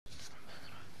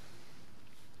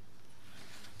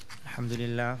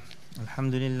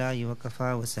الحمد لله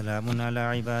وكفى وسلام على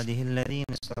عباده الذين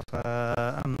اصطفى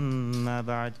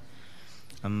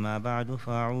أما بعد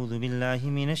فأعوذ بالله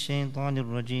من الشيطان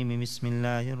الرجيم بسم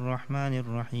الله الرحمن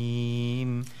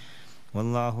الرحيم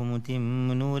والله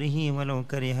متم نوره ولو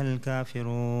كره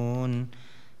الكافرون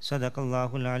صدق الله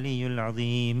العلي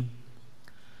العظيم.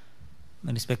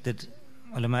 My respected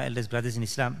ulama, elders, brothers in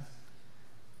Islam,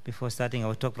 before starting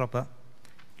our talk proper,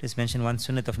 let's mention one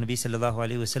sunnat of Nabi sallallahu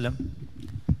alayhi wasallam.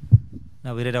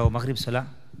 Now we read our Maghrib Salah,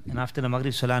 and after the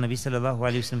Maghrib Salah, Nabi sallallahu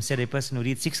alayhi wasallam said a person who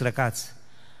reads 6 rakats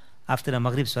after the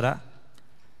Maghrib Salah,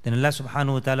 then Allah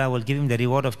subhanahu wa ta'ala will give him the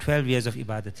reward of 12 years of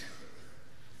ibadat.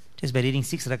 Just by reading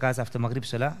 6 rakats after Maghrib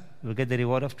Salah, you will get the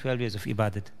reward of 12 years of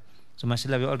ibadat. So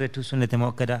mashallah, we all read 2 sunnat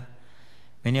mu'akkada.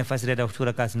 Many of us read our 2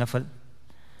 rakats nafal.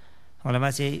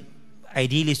 Ulama say,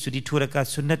 ideal is to read 2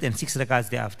 rakats sunnat and 6 rakats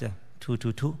thereafter,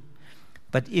 2.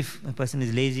 But if a person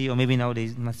is lazy, or maybe now there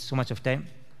is not so much of time,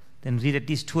 then read at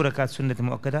least 2 rakats sunnat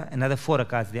mu'akkada, another 4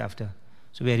 rakats thereafter.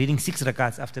 So we are reading 6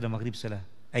 rakats after the Maghrib Salah.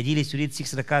 Ideal is to read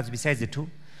 6 rakats besides the 2.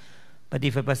 But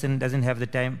if a person doesn't have the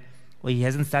time, or he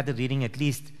hasn't started reading at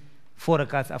least 4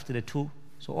 rakats after the 2,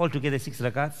 so altogether 6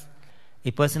 rakats,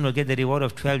 a person will get the reward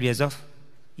of 12 years of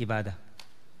ibadah.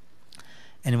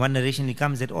 And in one narration it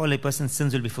comes that all a person's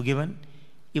sins will be forgiven,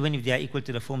 even if they are equal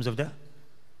to the foams of the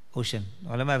ocean.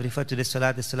 Ulama have referred to this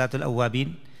salat as Salatul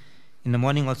Awwabin. In the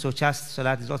morning also, Chast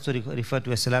salat is also referred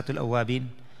to as Salatul Awwabin,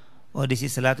 or this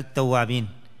is Salatul Tawwabin.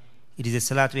 It is a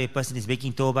salat where a person is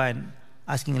making tawbah and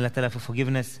asking Allah Ta'ala for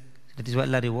forgiveness. That is what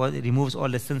Allah removes all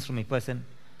the sins from a person.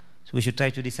 So we should try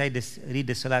to read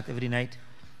the salat every night.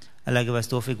 Allah give us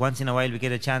tawfiq. Once in a while we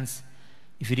get a chance.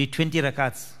 If you read 20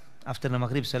 rakats after the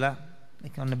Maghrib Salah,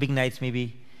 like on the big nights,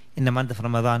 maybe in the month of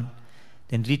Ramadan,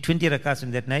 then read 20 rakats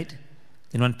on that night,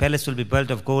 then one palace will be built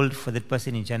of gold for that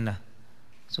person in Jannah.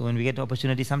 So when we get the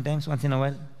opportunity, sometimes, once in a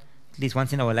while, at least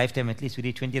once in our lifetime, at least we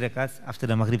read 20 rakats after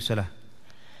the Maghrib Salah.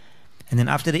 And then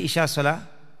after the Isha Salah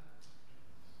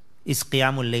is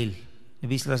Qiyamul Layl.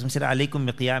 Nabi Sallallahu Alaihi Wasallam said, Alaykum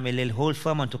bi Qiyamul Layl, hold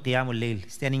firm onto Qiyamul Layl,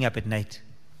 standing up at night.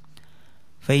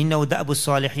 فَإِنَّهُ دَأْبُ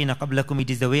الصَّالِحِينَ قَبْلَكُمْ, it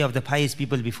is the way of the pious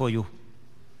people before you.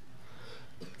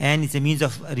 And it's a means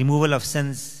of removal of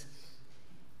sins.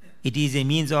 It is a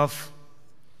means of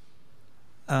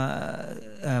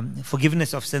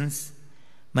forgiveness of sins.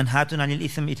 Manhatun anil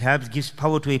ithm, it helps, gives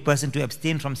power to a person to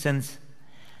abstain from sins.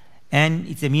 And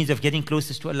it's a means of getting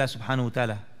closest to Allah subhanahu wa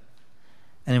ta'ala.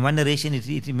 And in one narration it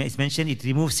is mentioned, it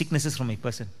removes sicknesses from a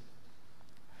person.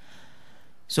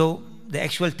 So the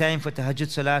actual time for tahajjud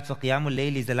salat, for qiyamul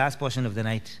layl, is the last portion of the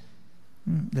night.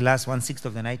 The last 1/6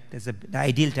 of the night. That's the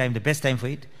ideal time, the best time for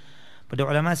it. But the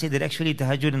ulama say that actually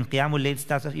tahajjud and qiyamul layl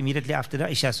starts off immediately after the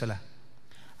Isha Salah.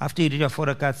 After you read your 4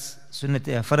 rakats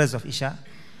sunnat, faraz of Isha,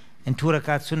 and 2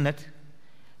 rakats sunnat,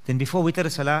 then before witr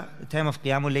Salah, the time of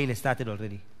qiyamul layl has started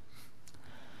already.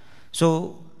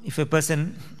 So if you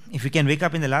can wake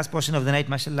up in the last portion of the night,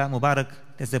 mashallah, mubarak,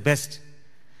 that's the best.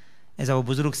 As our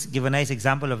buzurugs give a nice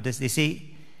example of this, they say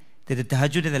that the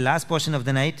tahajjud in the last portion of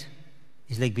the night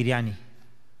is like biryani.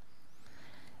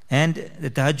 And the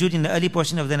tahajjud in the early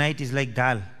portion of the night is like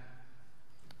dal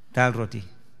roti.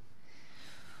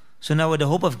 So now with the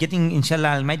hope of getting, inshallah,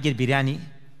 I might get biryani,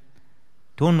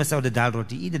 don't miss out the dal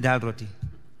roti, eat the dal roti.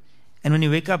 And when you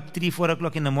wake up 3-4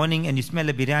 o'clock in the morning and you smell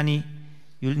the biryani,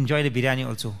 you'll enjoy the biryani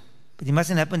also. But it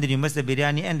mustn't happen that you miss the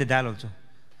biryani and the dal also.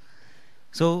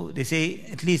 So they say,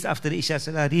 at least after the Isha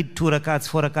Salah, read 2 rakats,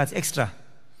 4 rakats extra,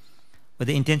 with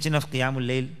the intention of Qiyamul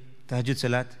Layl, Tahajjud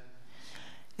Salat.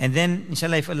 And then,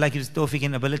 inshallah, if Allah gives tawfiq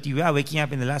and ability, we are waking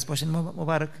up in the last portion,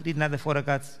 Mubarak, read another 4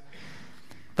 rakats.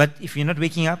 But if you're not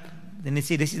waking up, then they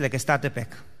say this is like a starter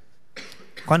pack.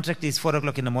 Contract is 4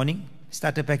 o'clock in the morning,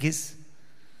 starter pack is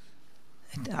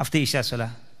after Isha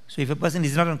Salah. So if a person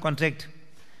is not on contract,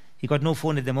 he got no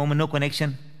phone at the moment, no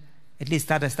connection, at least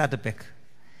start a starter pack.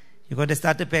 You got a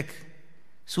starter pack,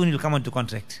 soon you'll come onto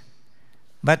contract.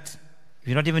 But if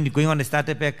you're not even going on the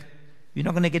starter pack, you're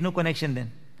not going to get no connection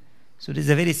then. So this is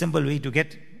a very simple way to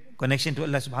get connection to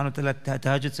Allah subhanahu wa ta'ala,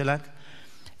 tahajjud salat.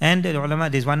 And the ulama,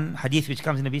 there's one hadith which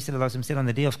comes in Nabi Sallallahu Alaihi Wasallam said on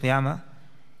the day of Qiyamah,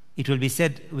 it will be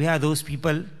said, where are those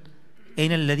people,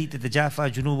 أَيْنَ الَّذِي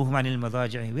تَتَجَافَى جُنُوبُهُمْ عَنِ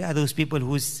الْمَضَاجِعِ, where are those people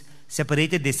who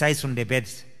separated their sides from their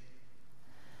beds?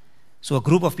 So a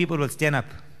group of people will stand up.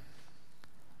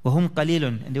 وَهُمْ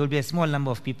قَلِيلٌ, and there will be a small number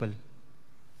of people.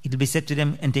 It will be said to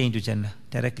them, enter into Jannah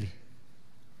directly.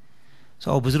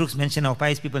 So our Buzurgs mention, our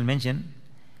pious people mention,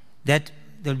 that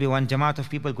there will be one Jamaat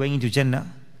of people going into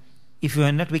Jannah. If you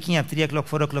are not waking up 3 o'clock,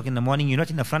 4 o'clock in the morning, you're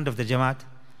not in the front of the Jamaat,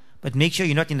 but make sure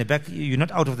you're not in the back, you're not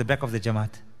out of the back of the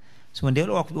Jamaat. So when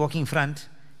they're walking front,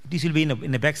 This will be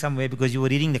in the back somewhere because you were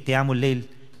reading the Qiyamul Layl,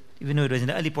 even though it was in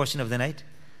the early portion of the night.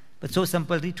 But so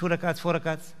simple, read 2 rakats, 4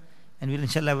 rakats, and we'll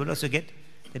inshallah will also get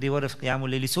the reward of Qiyamul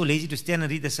Layl. It's so lazy to stand and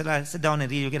read the salah, sit down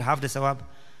and read, you get half the sawab.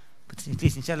 But at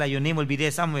least inshallah your name will be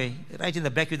there somewhere, right in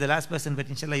the back with the last person, but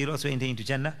inshallah you'll also enter into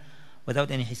Jannah without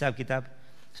any hisab kitab.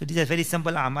 So these are very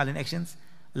simple amal and actions.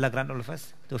 Allah grant all of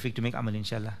us tawfiq to make amal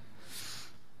inshallah.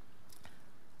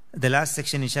 The last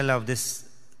section inshallah of this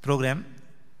program,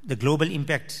 the global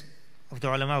impact of the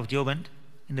ulama of Deoband.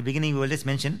 In the beginning we will just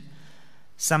mention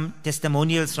some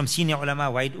testimonials from senior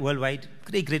ulama worldwide,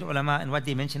 great ulama, and what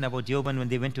they mentioned about Deoband when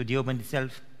they went to Deoband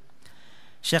itself.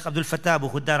 Sheikh Abdul Fattah Abu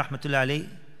Khudda rahmatullah alayh,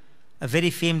 a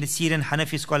very famed Syrian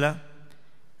Hanafi scholar,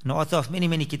 an author of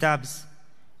many kitabs,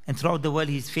 and throughout the world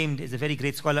he is famed as a very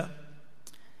great scholar.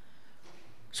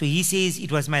 So he says,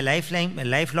 it was my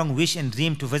lifelong wish and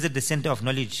dream to visit the center of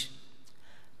knowledge.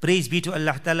 Praise be to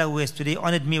Allah Ta'ala who has today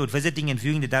honored me with visiting and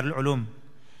viewing the Darul Ulum,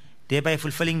 thereby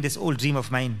fulfilling this old dream of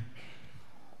mine.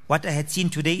 What I had seen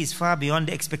today is far beyond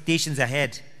the expectations I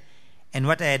had and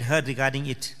what I had heard regarding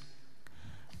it.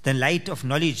 The light of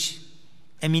knowledge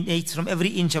emanates from every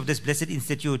inch of this blessed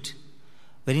institute,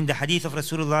 wherein the hadith of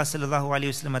Rasulullah sallallahu alaihi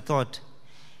wasallam are taught,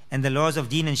 and the laws of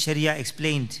Deen and Sharia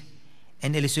explained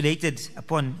and elucidated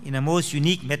upon in a most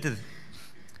unique method,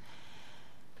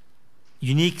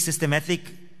 unique, systematic,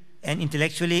 and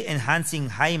intellectually enhancing,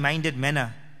 high-minded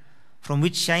manner, from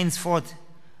which shines forth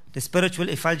the spiritual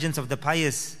effulgence of the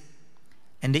pious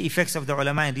and the effects of the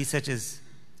ulama and researchers.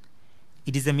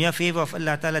 It is a mere favor of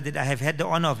Allah Ta'ala that I have had the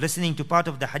honor of listening to part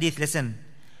of the hadith lesson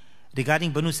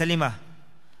regarding Banu Salima,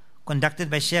 conducted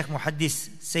by Sheikh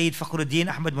Muhaddis Sayyid Fakhruddin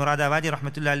Ahmad Muradabadi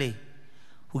rahmatullah alayh,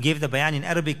 who gave the bayan in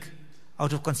Arabic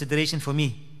out of consideration for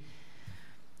me.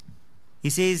 He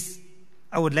says,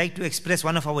 I would like to express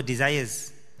one of our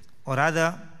desires, or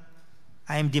rather,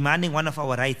 I am demanding one of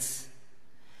our rights,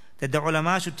 that the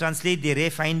ulama should translate their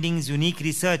rare findings, unique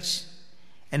research,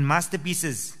 and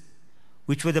masterpieces,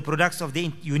 which were the products of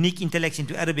their unique intellects,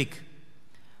 into Arabic,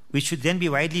 which should then be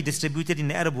widely distributed in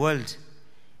the Arab world,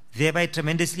 thereby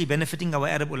tremendously benefiting our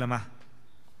Arab ulama.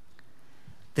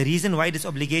 The reason why this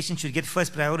obligation should get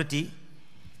first priority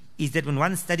is that when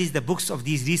one studies the books of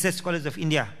these research scholars of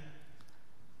India,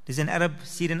 there's an Arab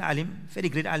Syrian alim, very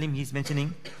great alim he's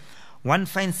mentioning, one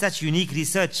finds such unique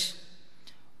research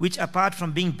which, apart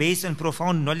from being based on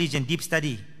profound knowledge and deep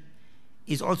study,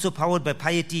 is also powered by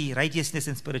piety, righteousness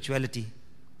and spirituality.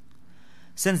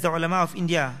 Since the ulama of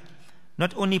India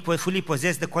not only fully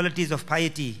possess the qualities of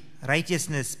piety,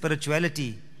 righteousness,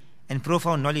 spirituality and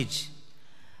profound knowledge,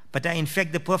 but are in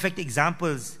fact the perfect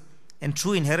examples and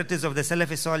true inheritors of the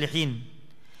Salaf-e-Salihin,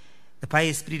 the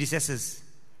pious predecessors.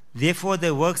 Therefore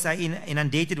their works are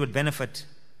inundated with benefit.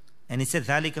 And he said,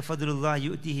 ذَلِكَ فَضْلُ اللَّهِ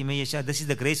يُؤْتِيهِ مَن يَشَاءُ. This is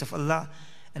the grace of Allah,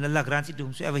 and Allah grants it to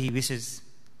whomsoever He wishes.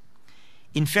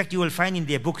 In fact, you will find in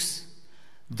their books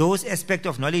those aspects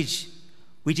of knowledge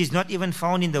which is not even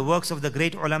found in the works of the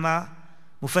great ulama,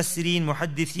 mufassirin,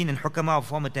 muhaddithin and hukama of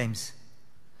former times.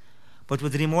 But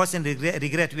with remorse and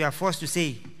regret, we are forced to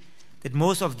say that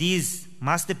most of these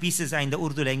masterpieces are in the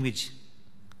Urdu language.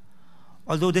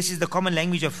 Although this is the common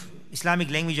language of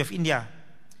Islamic language of India,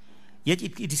 yet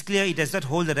it is clear it does not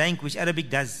hold the rank which Arabic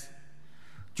does,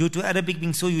 due to Arabic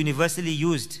being so universally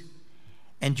used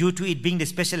and due to it being the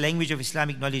special language of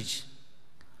Islamic knowledge.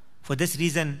 For this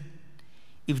reason,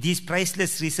 if these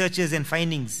priceless researches and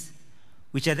findings,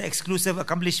 which are the exclusive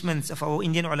accomplishments of our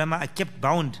Indian ulama, are kept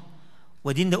bound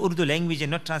within the Urdu language and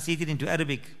not translated into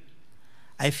Arabic,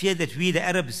 I fear that we, the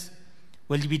Arabs,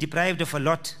 will be deprived of a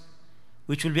lot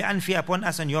which will be unfair upon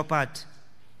us on your part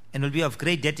and will be of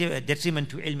great detriment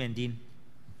to ilm and deen.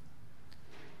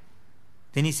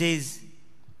 Then he says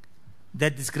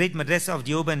that this great madrasa of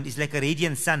Deoband is like a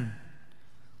radiant sun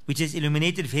which has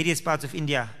illuminated various parts of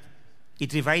India.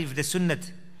 It revived the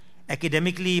sunnat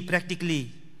academically,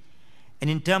 practically, and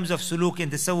in terms of suluk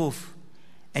and tasawwuf,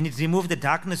 and it removed the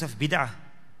darkness of bid'ah,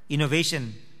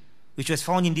 innovation, which was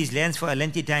found in these lands for a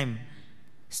lengthy time.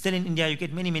 Still in India you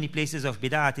get many places of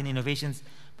bid'ah and innovations,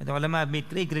 but the ulama have made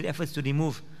great efforts to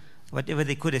remove whatever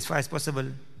they could as far as possible.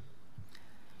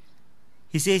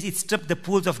 He says it stripped the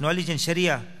pools of knowledge and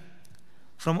Sharia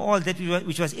from all that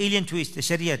which was alien to it, the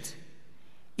Shariat,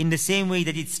 in the same way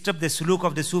that it stripped the suluk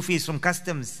of the Sufis from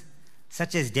customs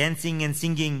such as dancing and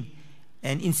singing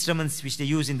and instruments which they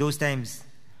used in those times,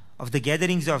 of the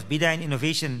gatherings of bid'ah and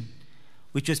innovation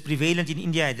which was prevalent in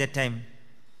India at that time.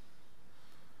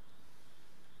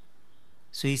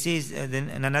 So he says, then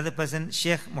another person,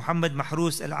 Sheikh Muhammad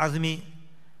Mahrous Al-Azmi,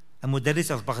 a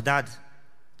mudarris of Baghdad,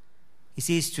 he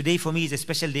says, today for me is a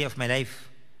special day of my life.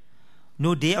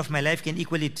 No day of my life can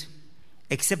equal it,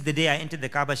 except the day I entered the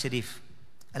Kaaba Sharif.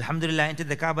 Alhamdulillah, I entered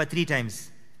the Kaaba 3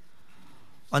 times.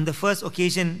 On the first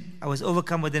occasion, I was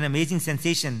overcome with an amazing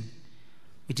sensation,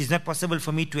 which is not possible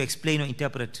for me to explain or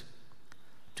interpret.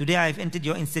 Today I have entered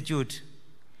your institute.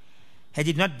 Had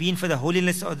it not been for the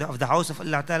holiness of the house of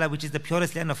Allah Ta'ala, which is the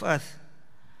purest land of earth,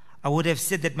 I would have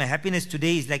said that my happiness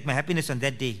today is like my happiness on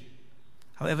that day.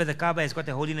 However, the Kaaba has got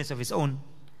a holiness of its own.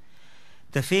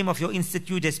 The fame of your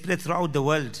institute has spread throughout the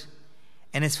world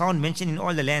and has found mention in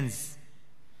all the lands.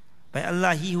 By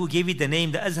Allah, he who gave it the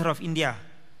name, the Azhar of India,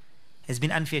 has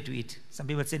been unfair to it. Some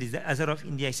people said it's the Azhar of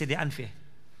India. I said they're unfair.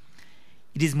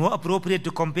 It is more appropriate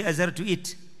to compare Azhar to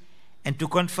it and to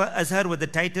confer Azhar with the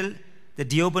title, the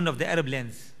Deoband of the Arab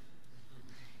lands.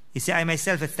 He said, I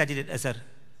myself have studied at Azhar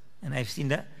and I've seen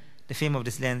the fame of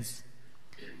these lands.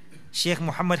 Sheikh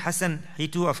Muhammad Hassan, he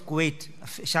too of Kuwait, a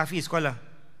Shafi'i scholar.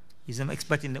 He's an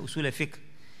expert in the usul al-fiqh.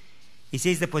 He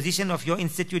says the position of your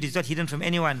institute is not hidden from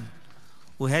anyone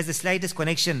who has the slightest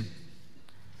connection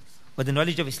with the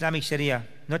knowledge of Islamic Sharia,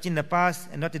 not in the past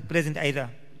and not at present either.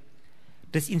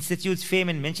 This institute's fame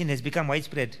and mention has become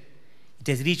widespread. It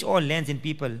has reached all lands and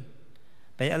people.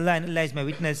 By Allah, and Allah is my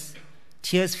witness,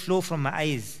 tears flow from my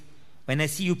eyes when I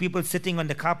see you people sitting on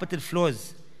the carpeted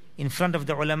floors in front of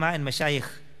the ulama and mashayikh,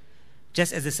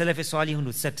 just as the Salaf Salihun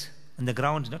would sit on the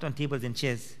ground, not on tables and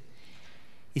chairs.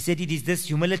 He said it is this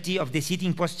humility of the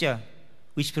seating posture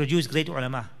which produced great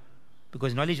ulama,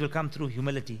 because knowledge will come through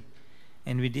humility.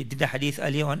 And we did the hadith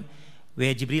earlier on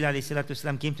where Jibreel alayhi salatu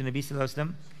wasalam came to Nabi sallallahu alayhi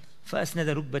wasallam.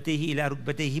 فَأَسْنَدَ رُكْبَتَيْهِ إِلَىٰ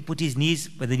رُكْبَتَيْهِ. He put his knees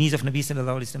by the knees of Nabi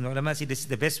sallallahu alayhi wasallam. The ulama say this is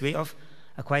the best way of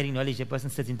acquiring knowledge. A person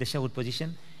sits in the tashahhud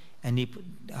position and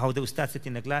how the ustad sit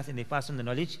in the class and they pass on the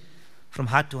knowledge from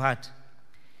heart to heart.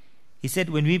 He said,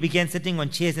 when we began sitting on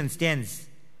chairs and stands,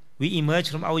 we emerged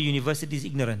from our universities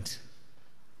ignorant.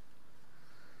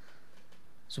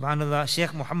 Subhanallah,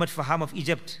 Sheikh Muhammad Faham of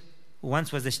Egypt, who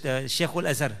once was the Sheikh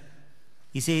al-Azhar,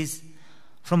 he says,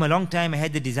 from a long time I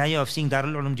had the desire of seeing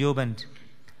Darul Ulum Deoband.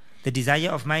 The desire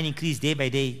of mine increased day by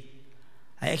day.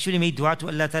 I actually made dua to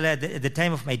Allah Ta'ala at the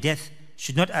time of my death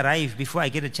should not arrive before I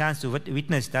get a chance to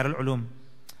witness Darul Ulum.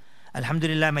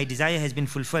 Alhamdulillah, my desire has been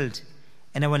fulfilled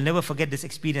and I will never forget this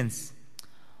experience.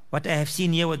 What I have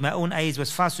seen here with my own eyes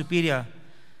was far superior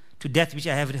to that which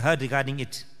I have heard regarding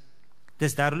it.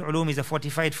 This Darul Ulum is a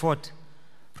fortified fort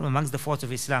from amongst the forts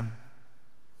of Islam.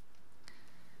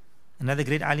 Another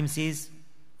great alim says,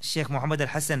 Sheikh Muhammad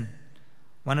al-Hassan,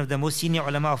 one of the most senior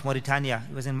ulama of Mauritania.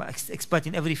 He was an expert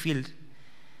in every field.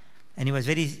 And he was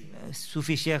very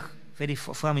Sufi Sheikh, very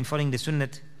firm in following the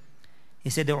Sunnat.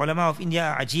 He said, the ulama of India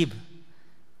are ajib,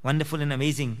 wonderful and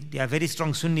amazing. They are very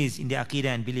strong Sunnis in their aqidah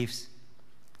and beliefs.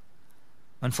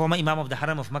 One former Imam of the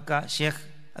Haram of Makkah, Sheikh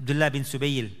Abdullah bin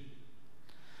Subayl.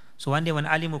 So one day when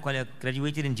alim who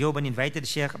graduated in Deoband invited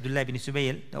Sheikh Abdullah bin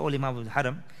Subayl, the old Imam of the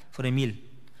Haram, for a meal.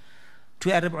 2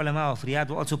 Arab ulama of Riyadh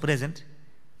were also present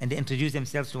and they introduced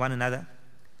themselves to one another.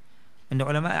 And the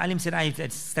ulama, alim said, I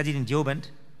had studied in Deoband.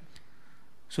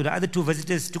 So the other 2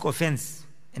 visitors took offense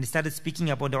and they started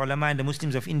speaking about the ulama and the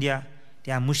Muslims of India.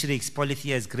 They are mushriks,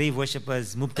 polytheists, grave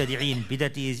worshippers, mubtadi'een,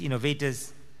 bidatis,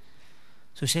 innovators.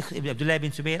 So Sheikh Abdullah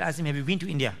bin Subayl asked him, have you been to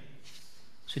India?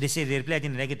 So they replied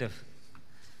in the negative.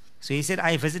 So he said,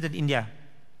 I visited India.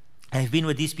 I have been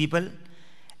with these people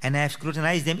and I have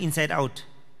scrutinized them inside out.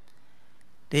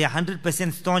 They are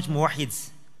 100% staunch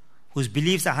muwahhids whose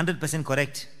beliefs are 100%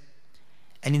 correct.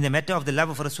 And in the matter of the love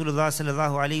of Rasulullah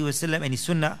sallallahu alaihi wasallam and his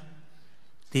sunnah,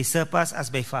 they surpass us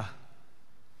by far.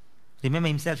 Remember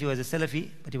himself, he was a Salafi,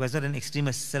 but he was not an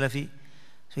extremist Salafi.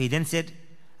 So he then said,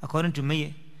 according to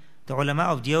me, the ulama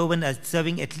of Deoband are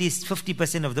serving at least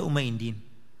 50% of the ummah in deen.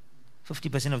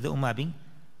 50% of the ummah being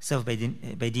served by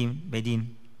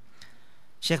deen.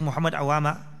 Sheikh Muhammad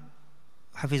Awama,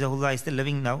 Hafizahullah, is still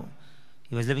living now.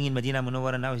 He was living in Medina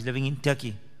Munawwara, now he's living in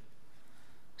Turkey.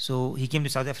 So he came to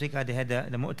South Africa. They had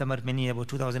the Mu'tamar many about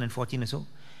 2014 or so.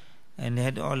 And they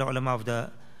had all the ulama of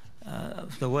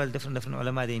the world, different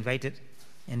ulama they invited.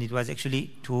 And it was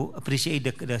actually to appreciate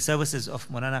the services of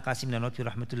Maulana Qasim Nanotwi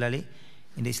Rahmatullahi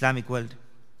in the Islamic world.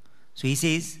 So he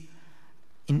says,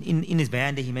 in his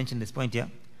bayan he mentioned this point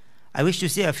here, I wish to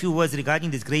say a few words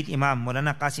regarding this great Imam,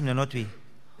 Maulana Qasim Nanotwi,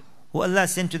 who Allah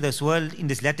sent to this world in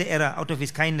this latter era out of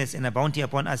His kindness and a bounty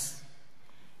upon us,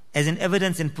 as an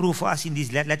evidence and proof for us in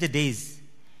these latter days,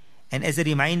 and as a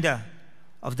reminder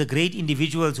of the great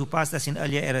individuals who passed us in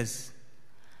earlier eras.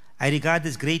 I regard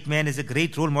this great man as a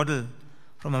great role model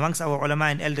from amongst our ulama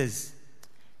and elders,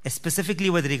 specifically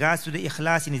with regards to the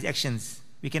ikhlas in his actions.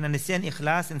 We can understand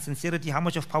ikhlas and sincerity, how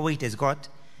much of power it has got.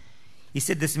 He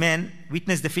said this man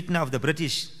witnessed the fitna of the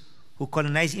British who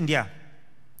colonized India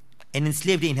and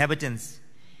enslaved the inhabitants.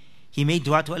 he made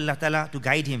dua to Allah Ta'ala to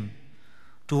guide him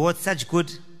towards such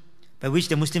good by which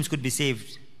the Muslims could be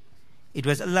saved. It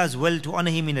was Allah's will to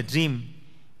honor him in a dream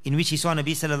in which he saw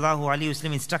Nabi sallallahu alayhi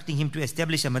wasallam instructing him to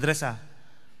establish a madrasa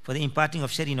for the imparting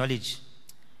of Shari knowledge.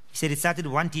 He said it started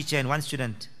with one teacher and one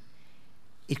student.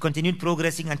 It continued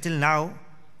progressing until now,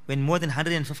 when more than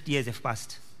 150 years have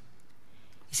passed.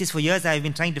 He says, for years I have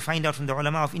been trying to find out from the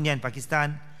ulama of India and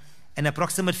Pakistan an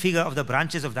approximate figure of the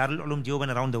branches of Darul Ulum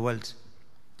Deoband around the world.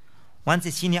 Once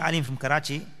a senior alim from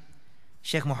Karachi,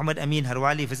 Sheikh Muhammad Amin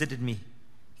Harwali, visited me.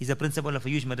 He's a principal of a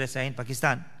huge madrasa in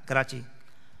Pakistan, Karachi.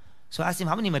 So I asked him,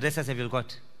 how many madrasas have you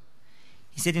got?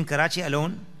 He said, in Karachi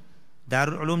alone,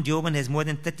 Darul Ulum Deoband has more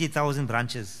than 30,000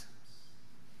 branches.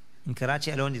 In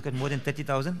Karachi alone, it's got more than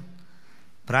 30,000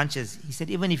 branches. He said,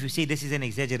 even if you say this is an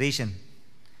exaggeration,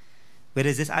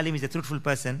 whereas this alim is a truthful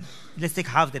person, let's take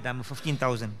half that number,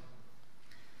 15,000.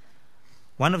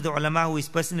 One of the ulama who is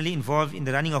personally involved in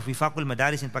the running of Wifaqul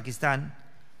Madaris in Pakistan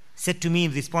said to me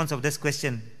in response of this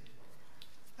question,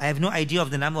 I have no idea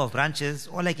of the number of branches.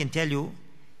 All I can tell you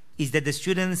is that the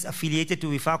students affiliated to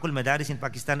Wifaqul Madaris in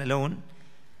Pakistan alone,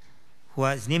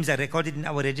 whose names are recorded in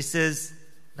our registers,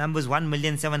 numbers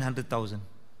 1,700,000.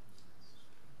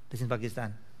 This is in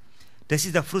Pakistan. This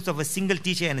is the fruit of a single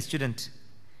teacher and a student.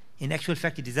 In actual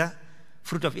fact, it is a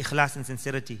fruit of ikhlas and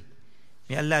sincerity.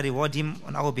 May Allah reward him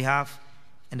on our behalf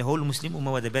and the whole Muslim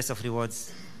Ummah with the best of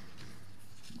rewards.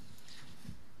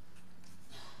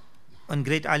 On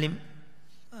great alim,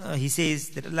 he says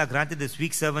that Allah granted this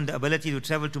weak servant the ability to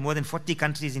travel to more than 40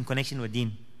 countries in connection with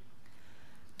deen.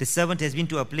 The servant has been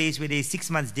to a place where there is 6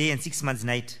 months day and 6 months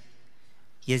night.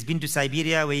 He has been to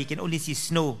Siberia where he can only see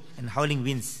snow and howling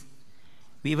winds.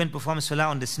 We even perform salah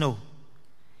on the snow.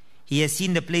 He has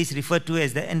seen the place referred to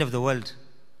as the end of the world.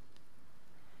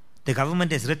 The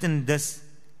government has written this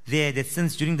there that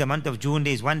since during the month of June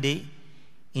there is one day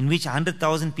in which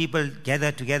 100,000 people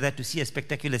gather together to see a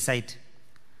spectacular sight.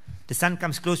 The sun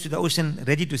comes close to the ocean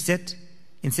ready to set.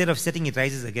 Instead of setting, it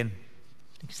rises again.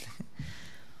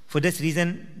 For this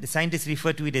reason, the scientists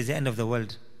refer to it as the end of the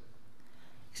world.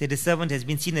 He said the servant has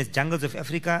been seen as jungles of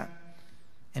Africa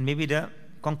and maybe the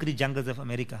concrete jungles of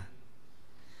America.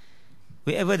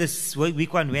 Wherever this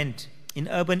weak one went, in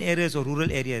urban areas or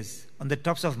rural areas, on the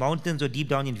tops of mountains or deep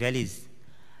down in valleys,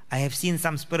 I have seen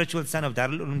some spiritual son of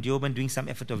Darul Ulum Deoband doing some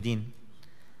effort of deen.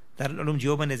 Darul Ulum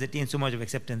Deoband has attained so much of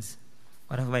acceptance.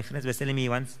 One of my friends was telling me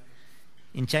once,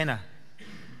 in China,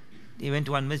 they went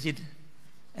to one masjid,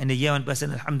 and they hear one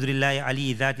person, Alhamdulillah,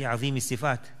 Ali Dhati Azim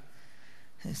Sifat.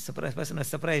 Surprised person was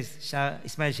surprised. Shah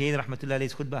Ismail Shahid Rahmatullah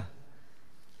Alayhi's khutbah.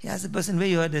 He asked the person, where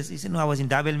you heard this? He said, no, I was in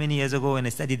Dabel many years ago and I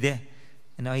studied there.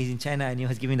 And now he's in China and he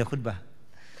was giving the khutbah.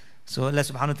 So Allah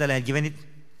subhanahu wa ta'ala had given it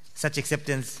such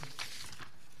acceptance.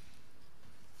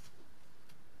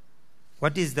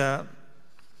 What is the...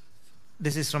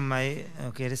 This is from my...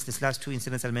 Okay, this last 2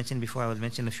 incidents I'll mention before I will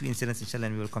mention a few incidents inshallah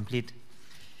and we will complete.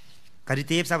 Qari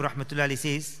Tayyib Sahib Rahmatullah Alayhi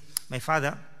says, my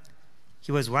father,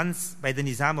 he was once by the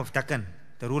Nizam of Deccan,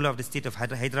 the ruler of the state of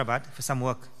Hyderabad, for some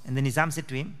work. And the Nizam said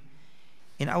to him,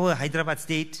 in our Hyderabad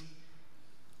state,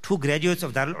 2 graduates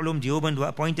of Darul Ulum Deoband were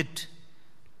appointed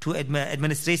to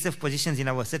administrative positions in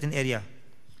our certain area.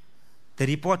 The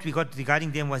report we got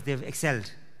regarding them was they have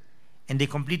excelled and they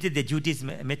completed their duties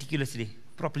meticulously.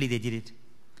 Properly they did it.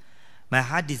 My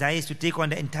heart desires to take on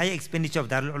the entire expenditure of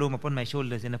Darul Ulum upon my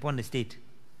shoulders and upon the state.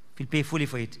 We'll pay fully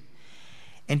for it.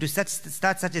 And to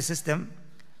start such a system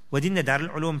within the Darul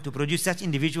Ulum to produce such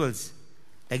individuals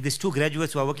like these 2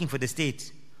 graduates who are working for the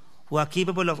state, who are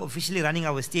capable of officially running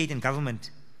our state and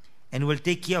government and will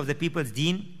take care of the people's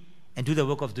deen and do the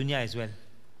work of dunya as well.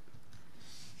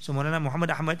 So Maulana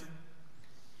Muhammad Ahmad,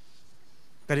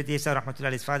 Qari Tayyib Sahib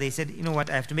Rahmatullah, his father, he said, you know what,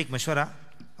 I have to make mashwara.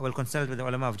 I will consult with the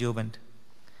ulama of Deoband.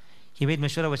 He made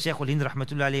mashwara with Shaykh Hind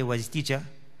Rahmatullah, who was his teacher.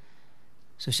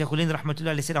 So Shaykh Hind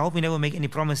Rahmatullah said, I hope you never make any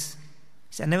promise.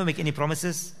 He said, I never make any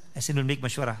promises. I said, we'll make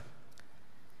mashwara.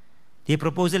 Their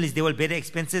proposal is they will bear the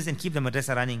expenses and keep the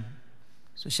madrasa running.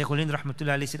 So Shaykh Hind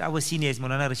Rahmatullah said, our senior is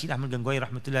Maulana Rashid Ahmad Gangohi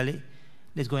Rahmatullah.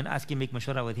 Let's go and ask him, make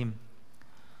mashwara with him.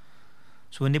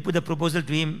 So when they put the proposal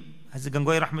to him, Hazrat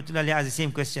Gangohi Rahmatullah asked the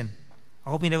same question. I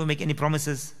hope you never make any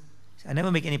promises. I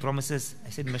never make any promises. I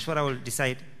said, mashwara will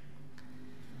decide.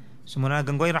 So Maulana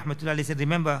Gangohi Rahmatullah said,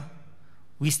 remember,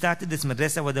 we started this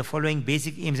madrasa with the following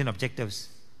basic aims and objectives.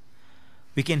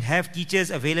 We can have teachers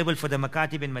available for the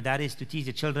makatib and madaris to teach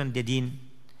the children their deen.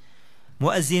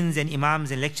 Muazzins and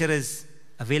imams and lecturers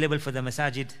available for the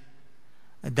masajid.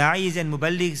 Da'is and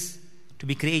muballighs to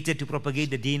be created to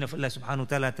propagate the deen of Allah subhanahu wa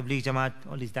ta'ala. Tabligh Jamaat,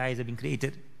 all these da'is have been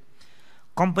created.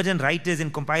 Competent writers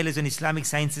and compilers on Islamic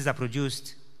sciences are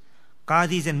produced.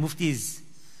 Qadis and muftis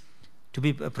to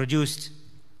be produced,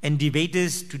 and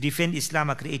debaters to defend Islam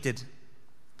are created.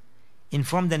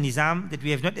 Inform the Nizam that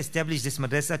we have not established this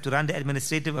madrasa to run the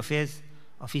administrative affairs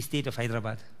of his state of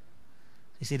Hyderabad.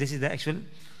 You see, this is the actual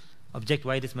object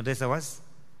why this madrasa was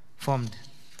formed.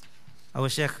 Our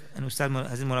Sheikh and Ustad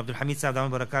Hazrat Mullah Abdul Hamid Sahib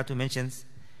Dawud Barakatuh mentions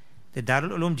that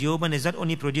Darul Ulum Deoband has not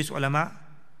only produced ulama,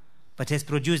 but has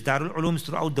produced Darul Ulums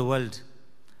throughout the world,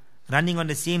 running on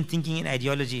the same thinking and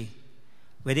ideology,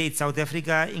 whether it's South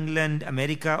Africa, England,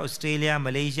 America, Australia,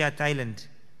 Malaysia, Thailand.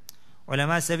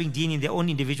 Ulama serving deen in their own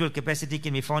individual capacity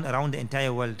can be found around the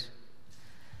entire world.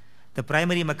 The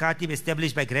primary makatib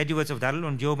established by graduates of Darul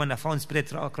Ulum Deoband are found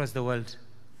spread across the world.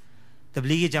 The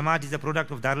Tablighi Jamaat is a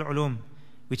product of Darul Ulum,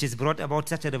 which has brought about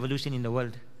such a revolution in the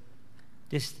world.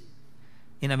 Just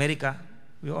in America,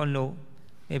 we all know,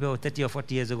 maybe about 30 or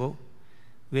 40 years ago,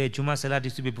 where Jummah Salat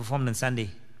used to be performed on Sunday.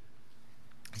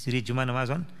 Used to read Jummah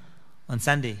Namaz on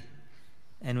Sunday.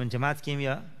 And when Jamaat came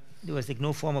here, there was like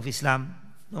no form of Islam,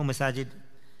 no masajid.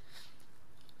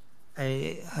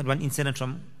 I had one incident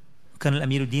from Colonel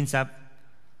Amiruddin Saab,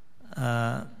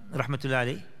 Rahmatullah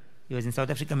alayh. He was in South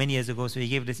Africa many years ago, so he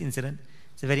gave this incident.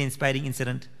 It's a very inspiring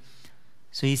incident.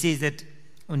 So he says that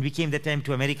when we came that time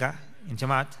to America in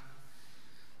Jamaat,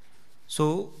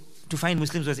 so to find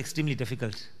Muslims was extremely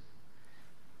difficult.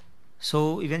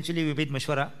 So eventually we made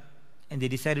mashwara and they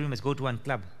decided we must go to one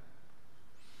club.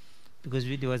 Because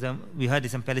we heard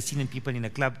some Palestinian people in a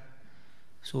club.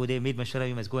 So they made mashwara,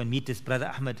 we must go and meet this brother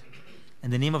Ahmed.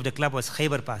 And the name of the club was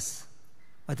Khaybar Pass.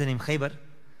 What's the name? Khaybar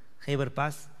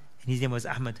Pass. And his name was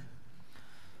Ahmed.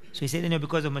 So he said,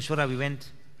 because of mashwara we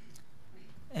went.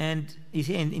 And you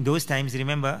see, in those times,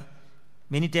 remember,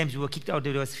 many times we were kicked out.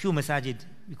 There was few masajid.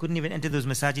 We couldn't even enter those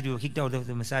masajid. We were kicked out of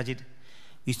the masajid.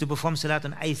 We used to perform salat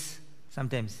on ice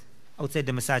sometimes, outside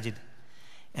the masajid.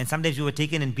 And sometimes we were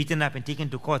taken and beaten up and taken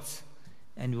to courts.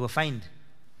 And we were fined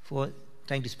for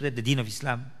trying to spread the deen of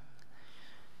Islam.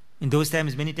 In those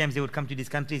times, many times they would come to these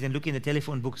countries and look in the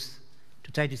telephone books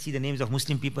to try to see the names of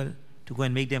Muslim people, to go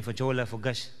and make them for Jawla, for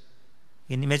Gush.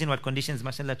 You can imagine what conditions,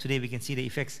 mashallah, today we can see the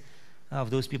effects of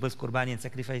those people's qurbani and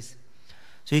sacrifice.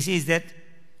 So he says that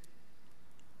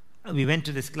we went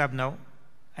to this club now.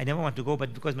 I never want to go,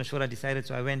 but because Mashwara decided,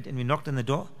 so I went and we knocked on the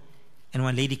door, and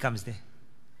one lady comes there.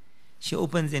 She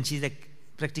opens and she's like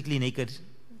practically naked.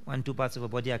 1-2 parts of her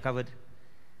body are covered.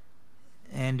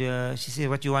 And she said,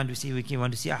 what do you want to see? We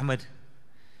want to see Ahmed.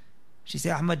 She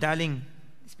said, Ahmed, darling,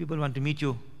 these people want to meet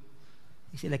you.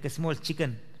 He said, like a small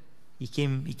chicken. He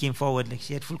came forward, like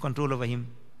she had full control over him.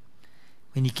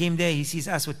 When he came there, he sees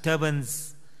us with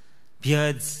turbans,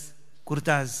 beards,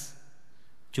 kurtas,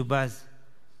 jubbas.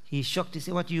 He's shocked. He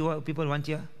said, what do you people want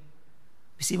here?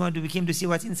 We came to see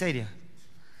what's inside here.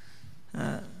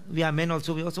 We are men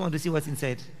also, we also want to see what's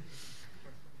inside.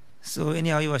 So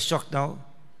anyhow, he was shocked now.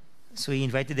 So he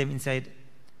invited them inside.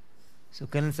 So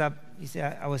Colonel Saab, he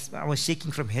said, I was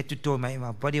shaking from head to toe. My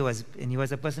body was, and he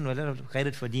was a person who had a lot of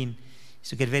khairat for deen. He used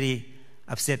to get very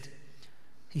upset.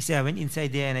 He said, I went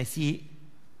inside there and I see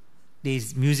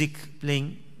there's music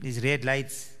playing, there's red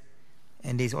lights,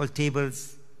 and there's all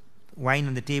tables, wine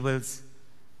on the tables,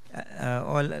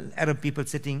 all Arab people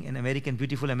sitting, and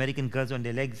beautiful American girls on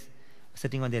their legs,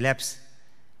 sitting on their laps.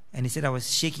 And he said, I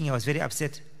was shaking, I was very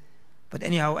upset. But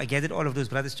anyhow, I gathered all of those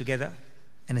brothers together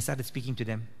and I started speaking to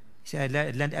them. He said,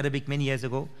 I learned Arabic many years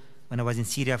ago when I was in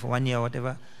Syria for 1 year or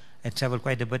whatever. I traveled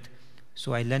quite a bit.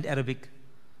 So I learned Arabic.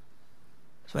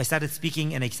 So I started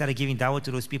speaking and I started giving dawah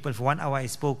to those people. For 1 hour I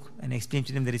spoke and I explained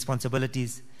to them the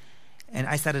responsibilities. And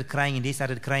I started crying and they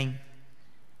started crying.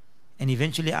 And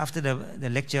eventually after the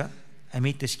lecture, I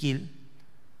made tashkil.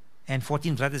 And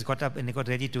 14 brothers got up and they got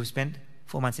ready to spend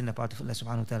 4 months in the path of Allah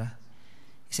subhanahu wa ta'ala.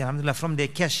 He said, alhamdulillah, from their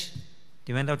cash,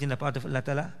 they went out in the path of Allah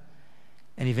ta'ala.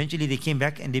 And eventually they came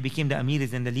back and they became the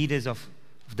amirs and the leaders of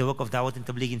the work of Dawat and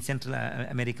Tabligh in Central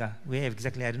America. Where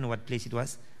exactly, I don't know what place it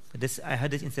was. But I heard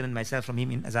this incident myself from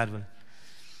him in Azadwal.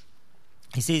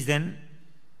 He says then,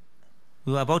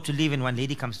 we were about to leave and one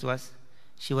lady comes to us.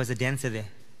 She was a dancer there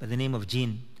by the name of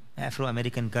Jean, an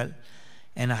Afro-American girl.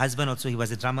 And her husband also, he was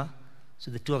a drummer.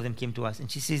 So the two of them came to us.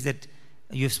 And she says that,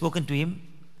 you have spoken to him,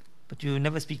 but you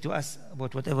never speak to us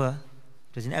about whatever.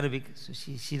 It was in Arabic. So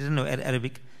she didn't know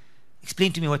Arabic.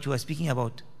 Explain to me what you are speaking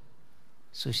about.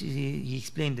 So he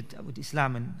explained that about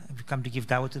Islam and I've come to give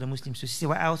dawah to the Muslims. So she said,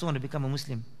 well, I also want to become a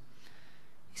Muslim.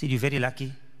 He said, you're very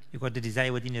lucky. You got the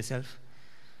desire within yourself.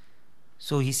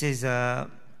 So he says,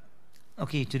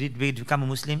 okay, to become a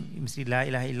Muslim, you must read La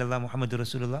ilaha illallah Muhammadur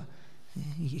Rasulullah.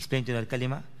 He explained to her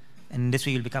kalima, and this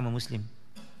way you'll become a Muslim.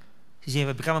 She said, if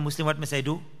I become a Muslim, what must I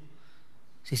do?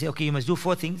 She said, okay, you must do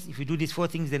 4 things. If you do these 4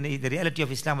 things, then the reality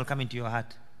of Islam will come into your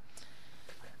heart.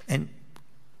 And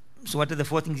so what are the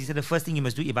 4 things? He said the first thing you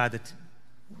must do ibadat.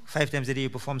 5 times a day you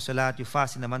perform salat, you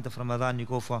fast in the month of Ramadan, you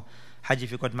go for hajj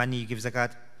if you got money, you give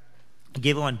zakat. I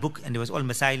gave her one book and there was all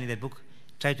masail in that book.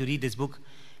 Try to read this book.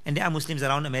 And there are Muslims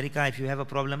around America. If you have a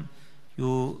problem,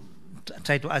 you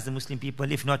try to ask the Muslim people.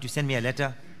 If not, you send me a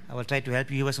letter. I will try to help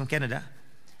you. He was from Canada.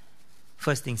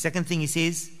 First thing. Second thing, he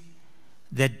says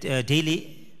that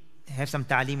daily have some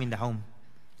ta'aleem in the home.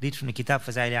 Read from the Kitab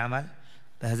Fazail Amal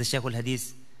by Hazrat Shaykh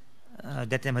al-Hadith.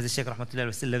 That time Hazrat Shaykh Rahmatullah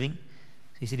was still living.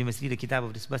 So he said you must read the Kitab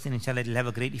of this person. Inshallah, it will have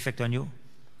a great effect on you.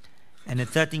 And the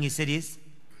third thing he said is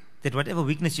that whatever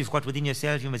weakness you've got within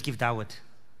yourself, you must give da'wat.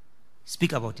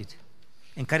 Speak about it.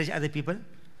 Encourage other people,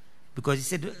 because he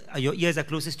said your ears are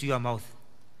closest to your mouth.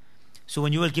 So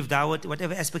when you will give da'wat,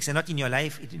 whatever aspects are not in your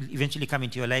life, it will eventually come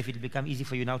into your life. It will become easy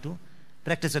for you now to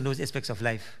practice on those aspects of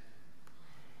life.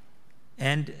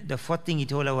 And the fourth thing he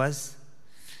told her was,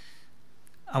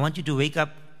 I want you to wake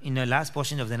up in the last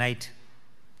portion of the night,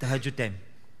 the tahajjud time,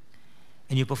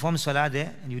 and you perform salah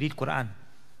there and you read Quran.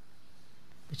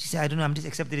 But she said, I don't know, I'm just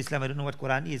accepted Islam, I don't know what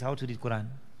Quran is, how to read Quran.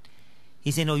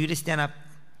 He said, no, you just stand up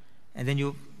and then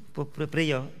you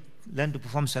pray, learn to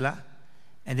perform salah,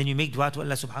 and then you make dua to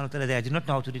Allah subhanahu wa ta'ala there. I do not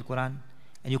know how to read Quran.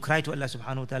 And you cry to Allah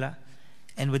subhanahu wa ta'ala.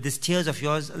 And with these tears of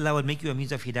yours, Allah will make you a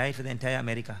means of hidayah for the entire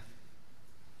America.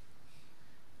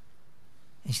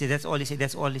 And she said, that's all. He said,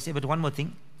 that's all. He said, but one more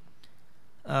thing.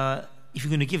 If you're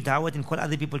going to give da'wat and call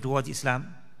other people towards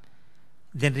Islam,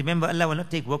 then remember, Allah will not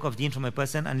take work of deen from a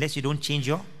person unless you don't change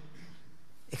your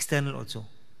external also.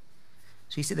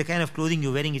 So he said, the kind of clothing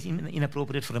you're wearing is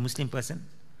inappropriate for a Muslim person.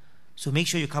 So make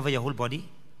sure you cover your whole body.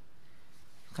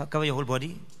 Cover your whole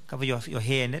body, cover your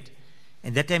hair in it.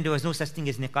 And that time there was no such thing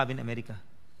as niqab in America.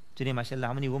 Today, mashallah,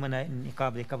 how many women are in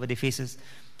niqab? They cover their faces.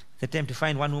 That time to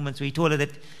find one woman, so he told her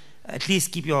that at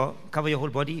least cover your whole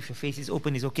body. If your face is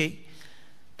open, is okay.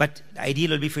 But the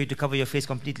ideal will be for you to cover your face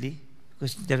completely,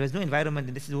 because there was no environment,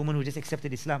 and this is a woman who just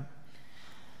accepted Islam.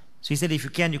 So he said, if you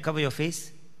can, you cover your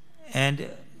face, and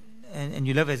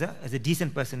you live as a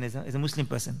decent person, as a Muslim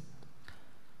person.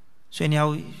 So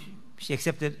anyhow, she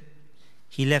accepted.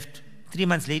 He left. 3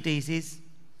 months later, he says,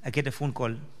 I get a phone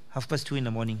call, 2:30 in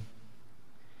the morning.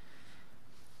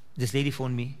 This lady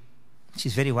phoned me.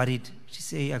 She's very worried. She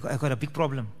said, I got a big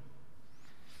problem.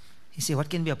 He said, what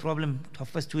can be a problem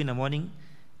 2:30 in the morning?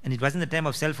 And it wasn't the time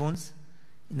of cell phones.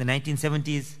 In the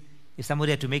 1970s, if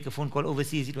somebody had to make a phone call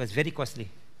overseas, it was very costly.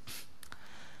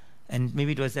 And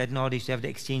maybe it was that now they used to have the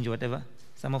exchange or whatever.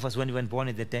 Some of us weren't even born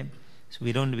at that time. So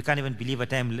we can't even believe a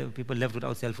time people lived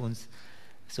without cell phones.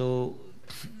 So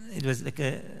it was like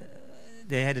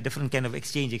they had a different kind of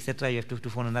exchange, etc. You have to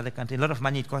phone another country. A lot of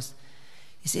money it costs.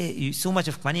 He said, so much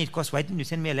of money it costs, why didn't you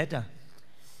send me a letter?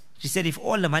 She said, if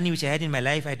all the money which I had in my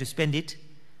life, I had to spend it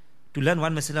to learn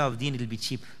one masala of deen, it will be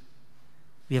cheap.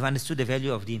 We have understood the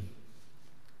value of deen.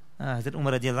 Hazrat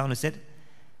Umar radiallahu anhu said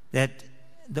that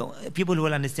the people who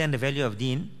will understand the value of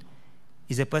deen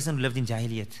is a person who lived in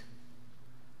Jahiliyat.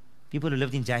 People who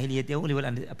lived in Jahiliyat, they only will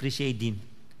appreciate deen.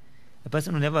 A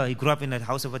person who he grew up in a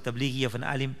house of a tablighi, of an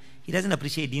alim, he doesn't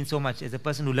appreciate deen so much as a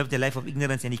person who lived a life of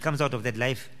ignorance, and he comes out of that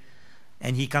life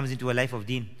and he comes into a life of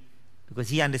deen. Because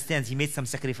he understands, he made some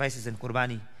sacrifices and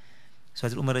qurbani. So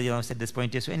Hazrat Umar radiallahu anhu said this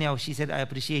point here. So anyhow, she said, I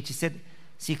appreciate. She said,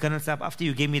 see, Colonel Saab, after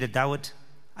you gave me the dawat,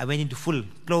 I went into full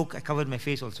cloak, I covered my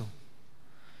face also.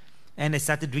 And I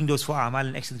started doing those 4 amal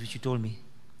and actions which you told me.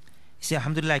 He said,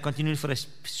 alhamdulillah, I continued for a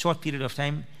short period of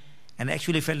time, and I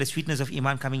actually felt the sweetness of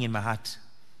iman coming in my heart.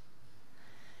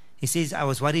 He says, I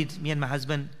was worried, me and my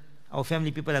husband, our family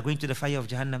people are going to the fire of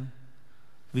Jahannam.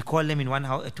 We call them in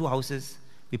 2 houses.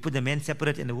 We put the men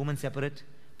separate and the women separate,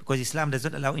 because Islam does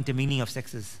not allow intermingling of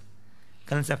sexes.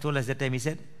 Colonel Sahib told us that time, he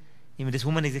said, this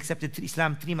woman has accepted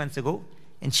Islam 3 months ago,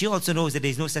 and she also knows that there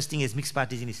is no such thing as mixed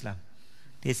parties in Islam.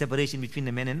 There is separation between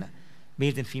the men and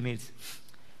males and females.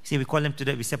 He said, we call them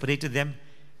we separated them,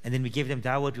 and then we gave them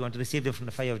dawat. We wanted to save them from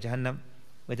the fire of Jahannam.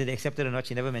 Whether they accepted or not,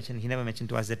 he never mentioned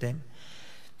to us that time.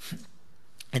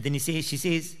 And then she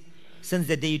says, since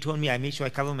that day you told me, I made sure I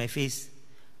cover my face.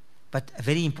 But a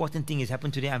very important thing has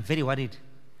happened today. I'm very worried.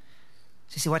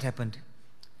 She said, what happened?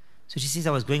 So she says,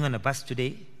 I was going on a bus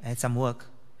today. I had some work.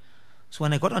 So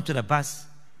when I got onto the bus,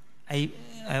 I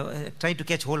tried to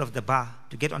catch hold of the bar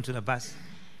to get onto the bus.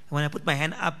 And when I put my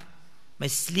hand up, my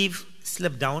sleeve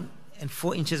slipped down and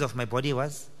 4 inches of my body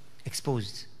was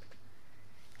exposed.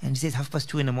 And she says,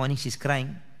 2:30 in the morning, she's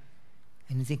crying.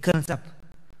 And he says, Colonel Saab,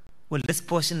 will this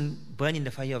portion burn in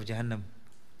the fire of Jahannam?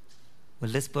 Will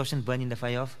this portion burn in the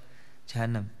fire of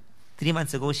Jahannam? 3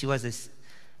 months ago, she was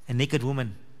a naked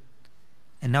woman.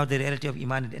 And now the reality of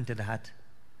Iman had entered the heart.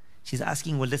 She's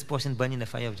asking, will this portion burn in the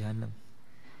fire of Jahannam?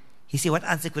 He said, what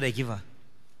answer could I give her?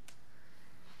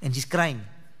 And she's crying.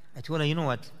 I told her, you know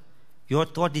what? Your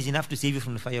thought is enough to save you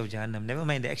from the fire of Jahannam. Never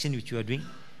mind the action which you are doing.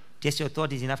 Just your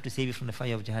thought is enough to save you from the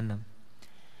fire of Jahannam.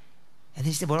 And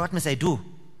then she said, well, what must I do?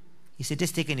 He said,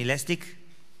 just take an elastic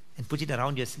and put it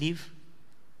around your sleeve.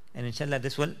 And inshallah,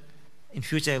 this will, in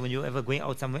future, when you're ever going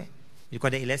out somewhere, you've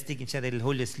got the elastic, inshallah, it'll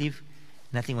hold your sleeve.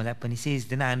 Nothing will happen. He says,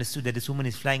 then I understood that this woman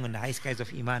is flying on the high skies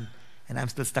of Iman and I'm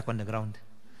still stuck on the ground.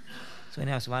 So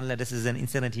anyhow, subhanAllah, this is an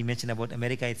incident he mentioned about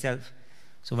America itself.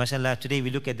 So mashallah, today we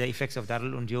look at the effects of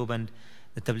Darul Uloom Deoband,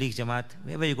 the Tabligh Jamaat.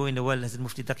 Wherever you go in the world, Hazrat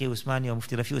Mufti Taqi Usmani or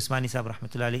Mufti Rafi Usmani Sahib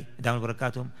Rahmatullah Alayhi, Dawal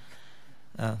Barakatum,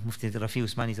 Mufti Rafi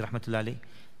Usmani Rahmatullah Alayhi.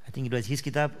 I think it was his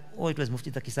kitab, or it was Mufti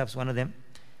Taqi Sahib's, one of them.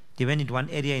 They went into one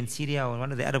area in Syria or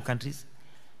one of the Arab countries,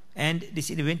 and they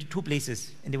said they went to two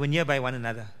places, and they were nearby one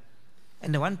another.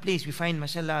 And the one place we find,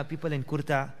 mashallah, people in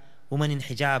kurta, women in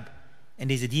hijab, and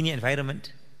there's a dini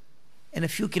environment. And a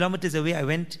few kilometers away I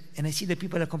went, and I see the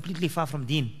people are completely far from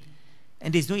deen,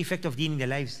 and there's no effect of deen in their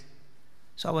lives.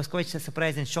 So I was quite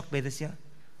surprised and shocked by this here.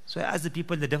 So I asked the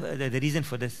people the reason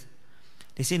for this.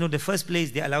 They say, no, the first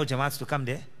place they allow jamaats to come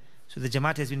there, so the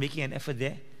jamaat has been making an effort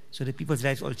there, so the people's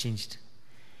lives all changed.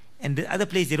 And the other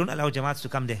place, they don't allow jamaats to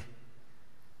come there.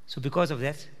 So because of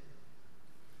that,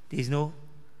 there's no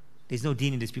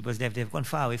deen in these people's life. They've gone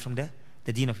far away from the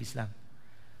deen of Islam.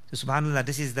 So subhanAllah,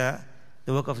 this is the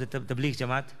work of the Tabligh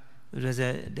Jamaat. It was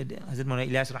Hazrat Maulana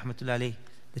Ilyas Rahmatullah Alayhi,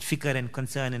 that fikr and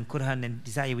concern and Qur'an and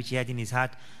desire which he had in his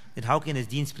heart, that how can his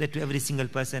deen spread to every single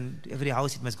person, to every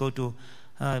house it must go to.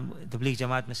 Tabligh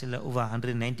Jamaat, mashallah, over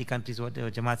 190 countries what the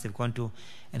Jamaats have gone to,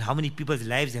 and how many people's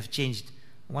lives have changed.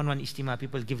 One ijtima,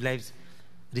 people give lives.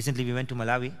 Recently we went to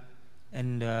Malawi,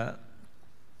 and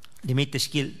they made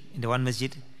tashkil in the one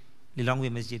masjid, Lilongwe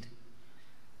Masjid.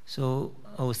 So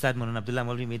Ustad Maulana Abdullah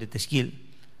Maulvi made a tashkil,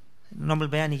 normal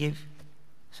bayan he gave.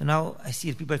 So now I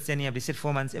see people standing up. They said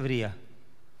 4 months every year.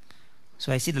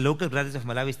 So I see the local brothers of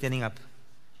Malawi standing up.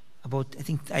 About, I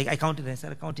think, I counted, I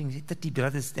started counting, 30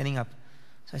 brothers standing up.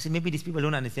 So I said, maybe these people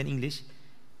don't understand English.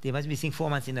 They must be saying 4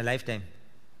 months in a lifetime.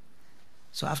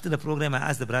 So after the program, I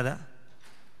asked the brother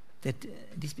that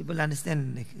these people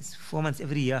understand, like, it's 4 months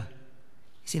every year.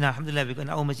 He said, alhamdulillah, because in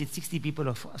our masjid, 60 people,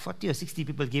 or 40 or 60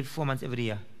 people give 4 months every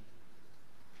year.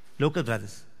 Local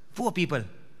brothers. Poor people.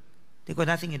 They got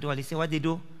nothing at all. He said, what they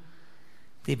do?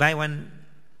 They buy one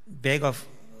bag of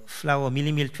flour,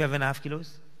 milli meal, 12.5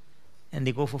 kilos, and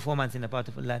they go for 4 months in the path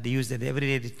of Allah. They use that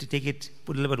every day to take it,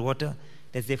 put a little bit of water,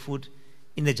 that's their food.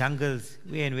 In the jungles,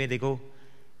 where and where they go,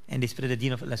 and they spread the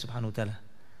deen of Allah subhanahu wa ta'ala.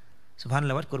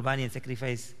 SubhanAllah, what qurbani and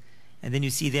sacrifice. And then you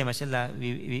see there, mashallah,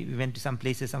 we went to some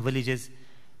places, some villages,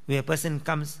 where a person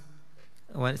comes,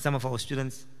 some of our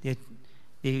students,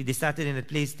 they started in a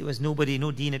place, there was nobody,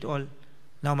 no deen at all.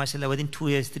 Now, mashallah, within 2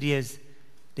 years, 3 years,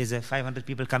 there's 500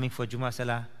 people coming for Jummah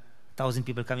Salah, 1,000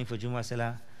 people coming for Jummah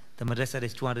Salah. The madrasa,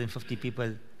 there's 250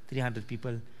 people, 300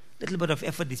 people. Little bit of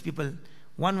effort, these people,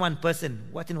 one person,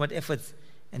 what efforts,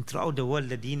 and throughout the world,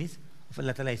 the deen is of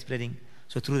Allah Ta'ala is spreading.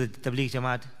 So through the Tabligh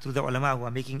Jamaat, through the ulama who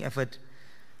are making effort.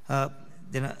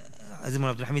 Then Azim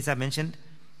Abdul Hamid Sahib mentioned,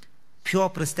 pure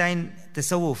pristine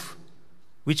tasawwuf,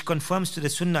 which conforms to the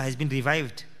sunnah, has been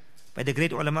revived by the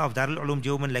great ulama of Darul Uloom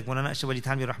Deoband like Maulana Ashraf Ali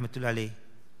Thanvi Rahmatullah Alayhi.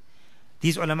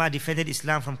 These ulama defended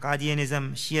Islam from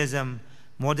Qadianism, Shiism,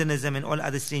 modernism and all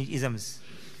other strange isms.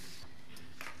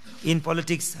 In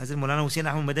politics, Hazrat Maulana Hussain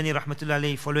Ahmad Madani Rahmatullah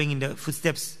Alayhi, following in the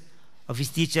footsteps of his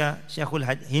teacher Shaykhul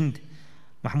Hind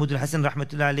Mahmud al-Hasan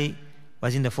Rahmatullah Alayhi,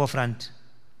 was in the forefront.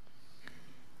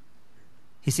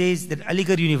 He says that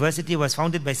Aligarh University was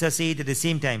founded by Sir Sayyid at the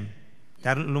same time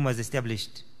Darul Uloom was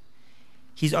established.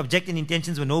 His object and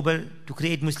intentions were noble, to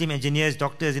create Muslim engineers,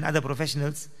 doctors and other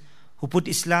professionals who put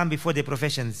Islam before their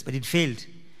professions, but it failed.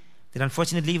 That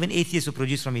unfortunately even atheists were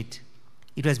produced from it.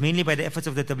 It was mainly by the efforts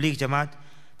of the Tabligh Jamaat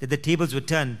that the tables were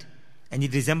turned and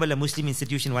it resembled a Muslim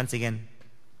institution once again.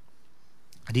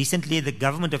 Recently, the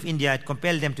government of India had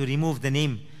compelled them to remove the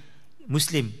name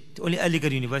Muslim to only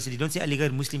Aligarh University. Don't say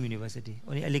Aligarh Muslim University,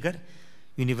 only Aligarh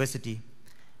University.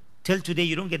 Till today,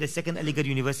 you don't get a second Aligarh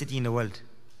University in the world,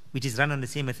 which is run on the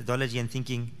same methodology and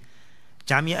thinking.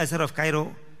 Jamia Azhar of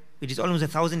Cairo, which is almost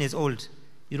 1,000 years old,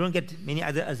 you don't get many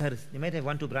other Azhars. They might have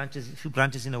 1, 2 branches, a few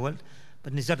branches in the world,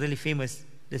 but it's not really famous,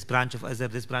 this branch of Azhar,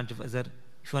 this branch of Azhar.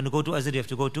 If you want to go to Azhar, you have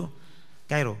to go to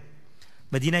Cairo.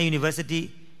 Medina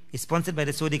University is sponsored by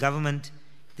the Saudi government,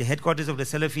 the headquarters of the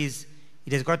Salafis.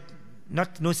 It has got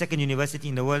no second university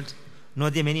in the world, nor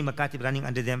are there many makatib running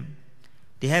under them.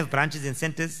 They have branches and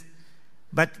centers,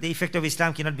 but the effect of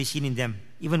Islam cannot be seen in them,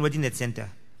 even within that center.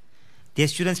 Their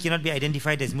students cannot be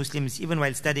identified as Muslims even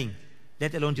while studying,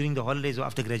 let alone during the holidays or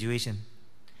after graduation.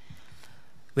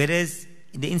 Whereas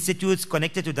in the institutes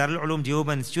connected to Darul Ulum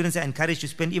Deoband, students are encouraged to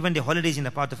spend even their holidays in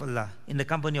the path of Allah, in the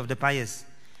company of the pious,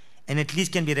 and at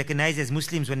least can be recognized as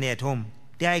Muslims when they're at home.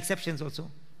 There are exceptions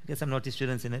also. There's some naughty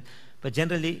students in it. But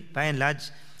generally, by and large,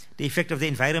 the effect of the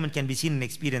environment can be seen and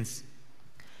experienced.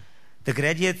 The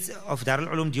graduates of Darul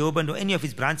Ulum Deoband or any of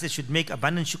its branches should make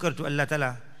abundant shukr to Allah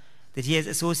Ta'ala that He has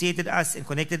associated us and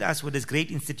connected us with this great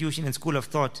institution and school of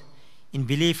thought in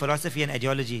belief, philosophy and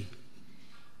ideology.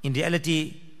 In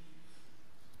reality,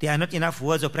 there are not enough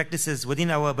words or practices within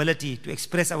our ability to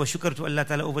express our shukr to Allah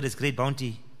Ta'ala over this great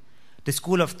bounty. The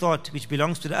school of thought, which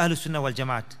belongs to the Ahlul Sunnah wal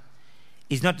Jamaat,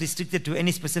 is not restricted to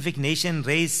any specific nation,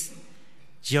 race,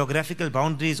 geographical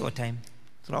boundaries or time.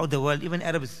 Throughout the world, even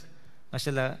Arabs,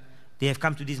 mashallah, they have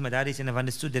come to these madaris and have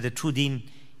understood that the true deen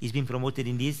is being promoted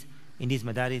in these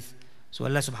madaris. So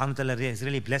Allah subhanahu wa ta'ala has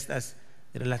really blessed us,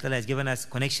 that Allah ta'ala has given us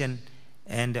connection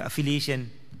and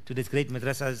affiliation to these great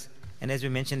madrasas. And as we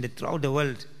mentioned, that throughout the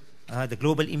world, the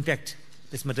global impact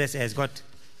this madrasa has got.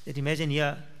 That imagine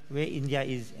here where India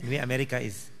is and where America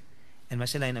is. And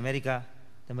mashallah, in America,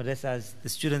 the madrasas, the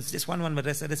students, just one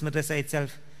madrasa, this madrasa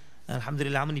itself,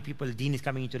 alhamdulillah, how many people, deen is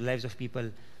coming into the lives of people,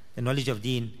 the knowledge of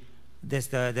deen, there's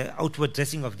the outward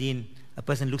dressing of deen, a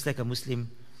person looks like a Muslim,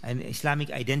 and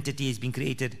Islamic identity is being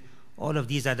created. All of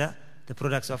these are the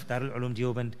products of Darul Ulum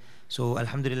Deoband. So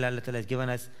alhamdulillah, Allah Ta'ala has given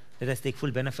us, let us take full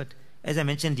benefit. As I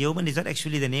mentioned, Deoband is not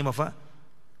actually the name of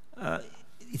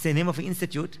it's the name of an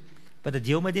institute, but the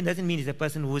Deobandin doesn't mean it's a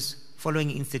person who is following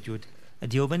an institute. A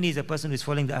Deobandi is a person who is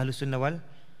following the Ahlul Sunnah wal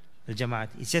Jamaat.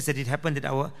 It's just that it happened that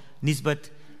our nisbat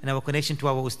and our connection to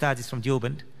our ustad is from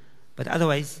Deoband. But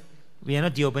otherwise, we are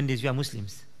not Deobandis, we are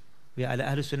Muslims. We are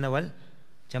Ahlul Sunnah wal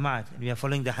Jamaat. And we are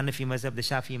following the Hanafi mazhab, the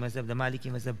Shafi mazhab, the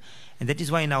Maliki mazhab. And that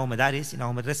is why in our madaris, in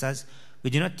our madrasas, we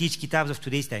do not teach kitabs of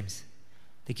today's times.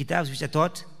 The kitabs which are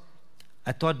taught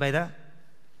by the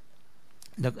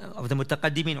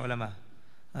mutaqaddimin ulama.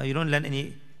 You don't learn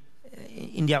any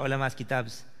India ulama's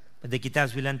kitabs, but the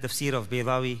kitabs we learn tafsir of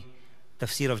Baydawi,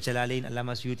 tafsir of Jalalain,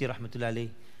 Allama Suyuti rahmatullah alayh.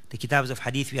 The kitabs of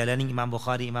hadith we are learning Imam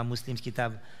Bukhari, Imam Muslim's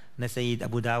kitab, Nasaid,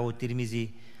 Abu Dawud, Tirmizi.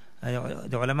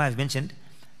 The ulama have mentioned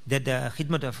that the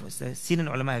khidmat of Sinan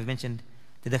ulama have mentioned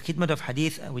that the khidmat of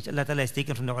hadith which Allah Ta'ala has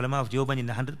taken from the ulama of Deoband in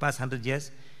the past 100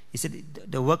 years, he said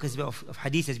the work of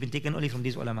hadith has been taken only from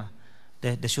these ulama.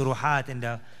 The shuruhat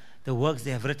and the works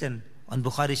they have written on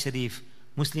Bukhari Sharif,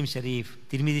 Muslim Sharif,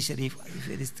 Tirmidhi Sharif,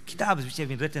 it is kitabs which have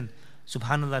been written,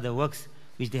 subhanallah, the works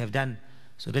which they have done.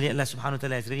 So really Allah subhanahu wa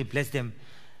ta'ala has really blessed them.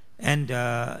 And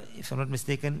if I'm not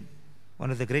mistaken, one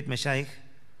of the great mashayikh,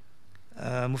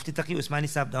 Mufti Taqi Usmani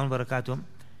Sahib Dawn Barakatum,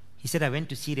 he said, I went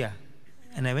to Syria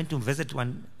and I went to visit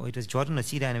one, or it was Jordan or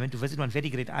Syria, and I went to visit one very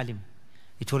great alim.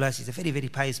 He told us he's a very, very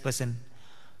pious person.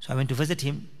 So I went to visit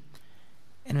him,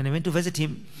 and when I went to visit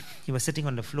him, he was sitting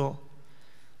on the floor,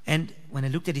 and when I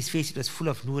looked at his face, it was full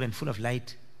of nur and full of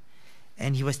light,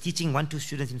 and he was teaching 1-2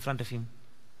 students in front of him.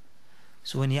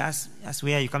 So when he asked,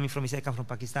 where are you coming from? He said, I come from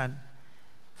Pakistan.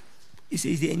 He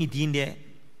said, is there any deen there?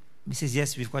 He says,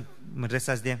 yes, we've got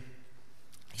madrasas there.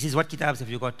 He says, what kitabs have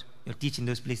you got? You're teaching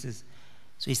those places.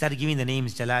 So he started giving the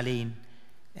names, Jalalain,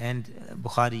 and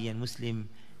Bukhari, and Muslim,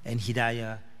 and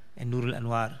Hidayah, and Nurul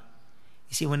Anwar.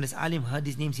 You see, when this alim heard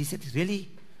these names, he said, really?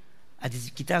 Are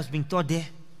these kitabs being taught there?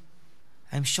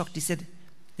 I'm shocked. He said,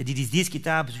 that it is these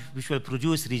kitabs which will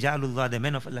produce Rijalullah, the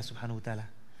men of Allah subhanahu wa ta'ala.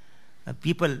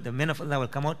 People, the men of Allah will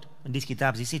come out on these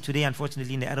kitabs. You see, today,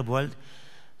 unfortunately, in the Arab world,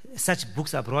 such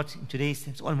books are brought in today's,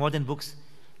 it's all modern books.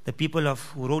 The people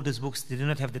who wrote these books, they do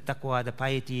not have the taqwa, the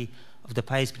piety of the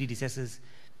pious predecessors.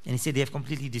 And he said they have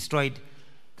completely destroyed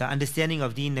the understanding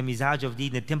of deen, the mizaj of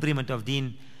deen, the temperament of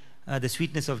deen, the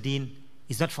sweetness of deen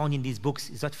is not found in these books,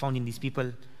 is not found in these people.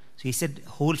 So he said,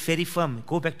 hold very firm,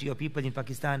 go back to your people in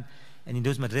Pakistan and in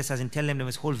those madrasas and tell them they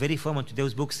must hold very firm onto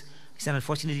those books. He said,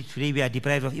 unfortunately, today we are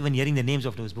deprived of even hearing the names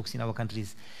of those books in our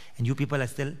countries. And you people are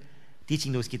still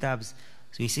teaching those kitabs.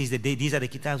 So he says that these are the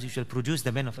kitabs which will produce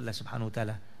the men of Allah subhanahu wa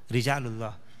ta'ala.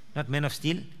 Rijalullah. Not men of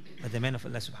steel, but the men of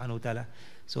Allah subhanahu wa ta'ala.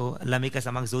 So Allah make us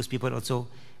amongst those people also.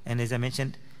 And as I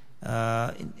mentioned,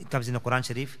 it comes in the Quran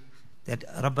Sharif that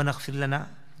رَبَّنَا اغْفِرْ لَنَا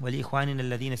وَلِإِخْوَانِنَا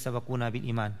الَّذِينَ سَبَقُونَا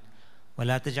بِالْإِيمَانِ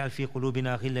وَلَا تَجْعَلْ فِي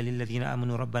قُلُوبِنَا غِلًّا لِلَّذِينَ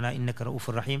آمَنُوا رَبَّنَا إِنَّكَ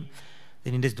رَءُوفٌ رَحِيمٌ.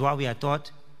 Then in this dua we are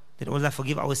taught that Allah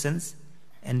forgive our sins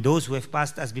and those who have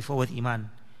passed us before with Iman.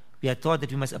 We are taught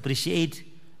that we must appreciate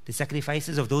the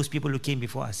sacrifices of those people who came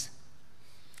before us.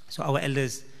 So our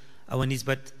elders, our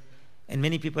nisbat, and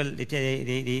many people,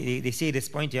 they say this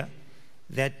point here,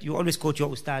 that you always quote your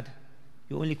ustad,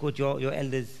 you only quote your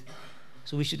elders.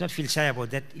 So we should not feel shy about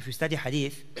that. If you study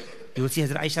hadith, you will see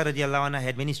Hazrat Aisha radiallahu anha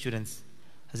had many students.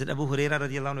 Hazrat Abu Huraira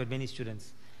radiallahu anhu had many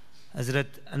students. Hazrat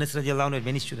Anas radiallahu anhu had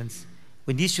many students.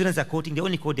 When these students are quoting, they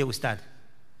only quote their ustad.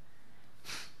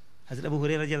 Hazrat Abu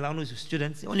Hurairah radiallahu anhu's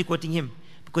students, they're only quoting him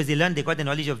because they learned, they got the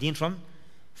knowledge of deen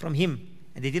from him.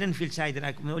 And they didn't feel shy that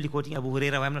I'm only quoting Abu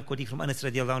Hurairah, I'm not quoting from Anas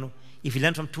radiallahu anhu. If he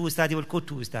learned from 2 ustads, he will quote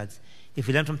 2 ustads. If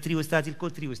he learned from 3 ustads, he'll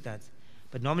quote 3 ustads.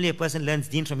 But normally a person learns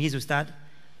deen from his ustad,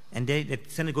 and that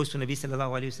sanad goes to Nabi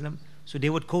sallallahu alayhi wa sallam. So they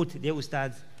would quote their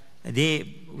ustads,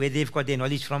 where they've got their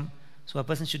knowledge from. So a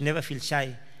person should never feel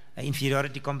shy,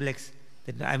 inferiority complex,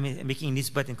 that I'm making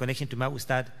nisbat in connection to my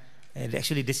ustad.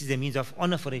 Actually, this is a means of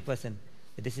honor for a person.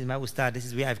 That this is my ustad, this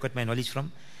is where I've got my knowledge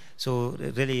from. So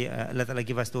really, Allah Ta'ala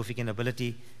give us tawfiq and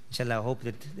ability. Inshallah, I hope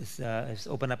that this has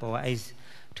opened up our eyes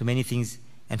to many things,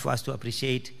 and for us to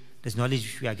appreciate this knowledge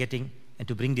which we are getting, and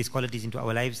to bring these qualities into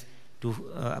our lives, to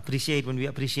appreciate. When we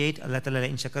appreciate, Allah Ta'ala,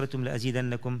 in shakaratum la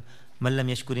azidannakum, man lam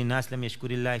yashkurin nas lam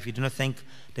yashkurillah. If you do not thank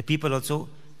the people also,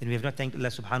 then we have not thanked Allah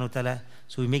subhanahu wa ta'ala.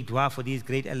 So we make dua for these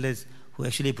great elders who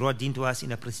actually brought deen to us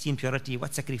in a pristine purity,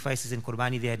 what sacrifices and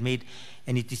qurbani they had made,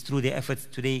 and it is through their efforts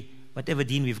today, whatever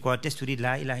deen we've got, just to read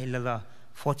La ilaha illallah,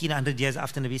 1400 years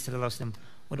after Nabi sallallahu alaihi wasallam,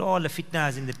 with all the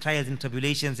fitnas and the trials and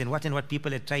tribulations and what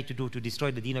people had tried to do to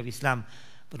destroy the deen of Islam,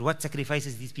 but what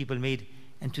sacrifices these people made.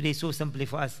 And today so simply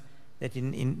for us, that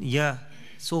in here,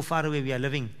 so far away we are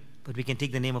living, but we can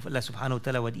take the name of Allah subhanahu wa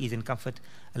ta'ala with ease and comfort.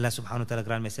 Allah subhanahu wa ta'ala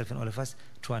grant myself and all of us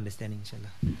true understanding,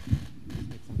 inshallah.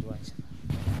 Make some dua, inshallah.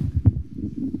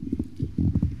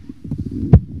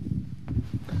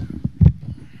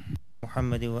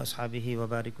 محمد وأصحابه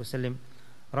وبارك وسلم.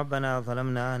 ربنا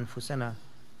ظلمنا أنفسنا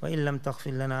وإن لم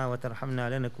تغفر لنا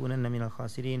وترحمنا لنكونن من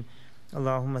الخاسرين.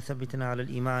 اللهم ثبتنا على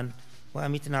الإيمان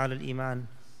وأمتنا على الإيمان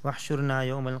واحشرنا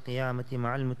يوم القيامة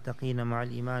مع المتقين مع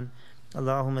الإيمان.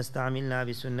 اللهم استعملنا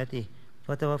بسنته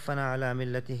وتوفنا على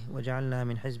ملته وجعلنا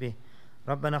من حزبه.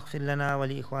 ربنا اغفر لنا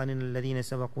ولإخواننا الذين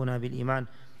سبقونا بالإيمان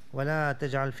ولا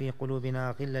تجعل في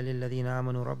قلوبنا غلا للذين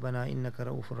آمنوا ربنا إنك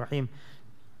رؤوف رحيم.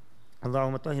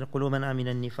 اللهم طهر قلوبنا من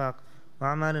النفاق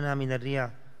وأعمالنا من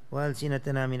الرياء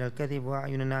وألسنتنا من الكذب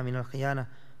وأعيننا من الخيانة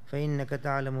فإنك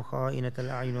تعلم خائنة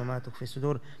الأعين وما تخفي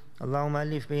الصدور. اللهم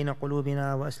ألف بين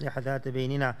قلوبنا وأصلح ذات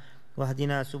بيننا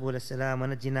واهدنا سبل السلام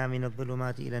ونجنا من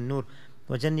الظلمات إلى النور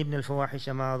وجنبنا الفواحش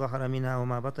ما ظهر منها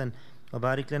وما بطن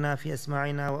وبارك لنا في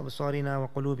أسماعنا وأبصارنا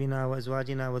وقلوبنا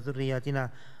وأزواجنا وذرياتنا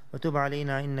وتب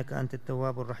علينا إنك أنت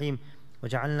التواب الرحيم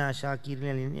وجعلنا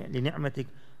شاكرين لنعمتك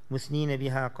مثنين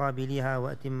بها قابليها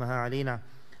وأتمها علينا.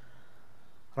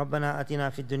 ربنا أتنا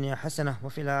في الدنيا حسنة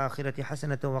وفي الآخرة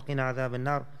حسنة وقنا عذاب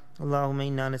النار. اللهم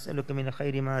إنا نسألك من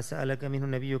خير ما سألك منه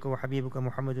نبيك وحبيبك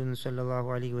محمد صلى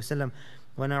الله عليه وسلم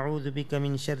ونعوذ بك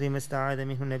من شر ما استعاذ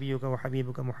منه نبيك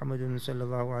وحبيبك محمد صلى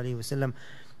الله عليه وسلم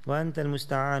وأنت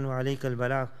المستعان وعليك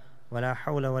البلاغ ولا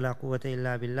حول ولا قوة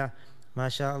إلا بالله. ما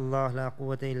شاء الله لا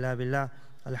قوة إلا بالله.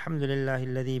 الحمد لله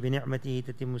الذي بنعمته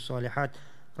تتم الصالحات.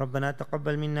 ربنا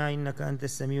تقبل منا إنك أنت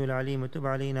السميع العليم وتب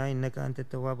علينا إنك أنت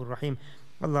التواب الرحيم.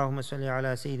 اللهم صل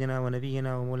على سيدنا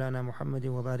ونبينا ومولانا محمد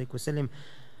وبارك وسلم.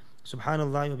 سبحان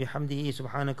الله وبحمده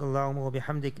سبحانك اللهم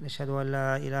وبحمدك نشهد أن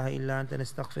لا إله إلا أنت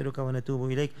نستغفرك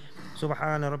ونتوب إليك.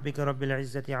 سبحان ربك رب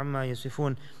العزة عما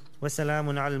يصفون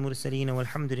وسلام على المرسلين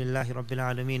والحمد لله رب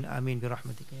العالمين. آمين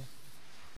برحمتك يا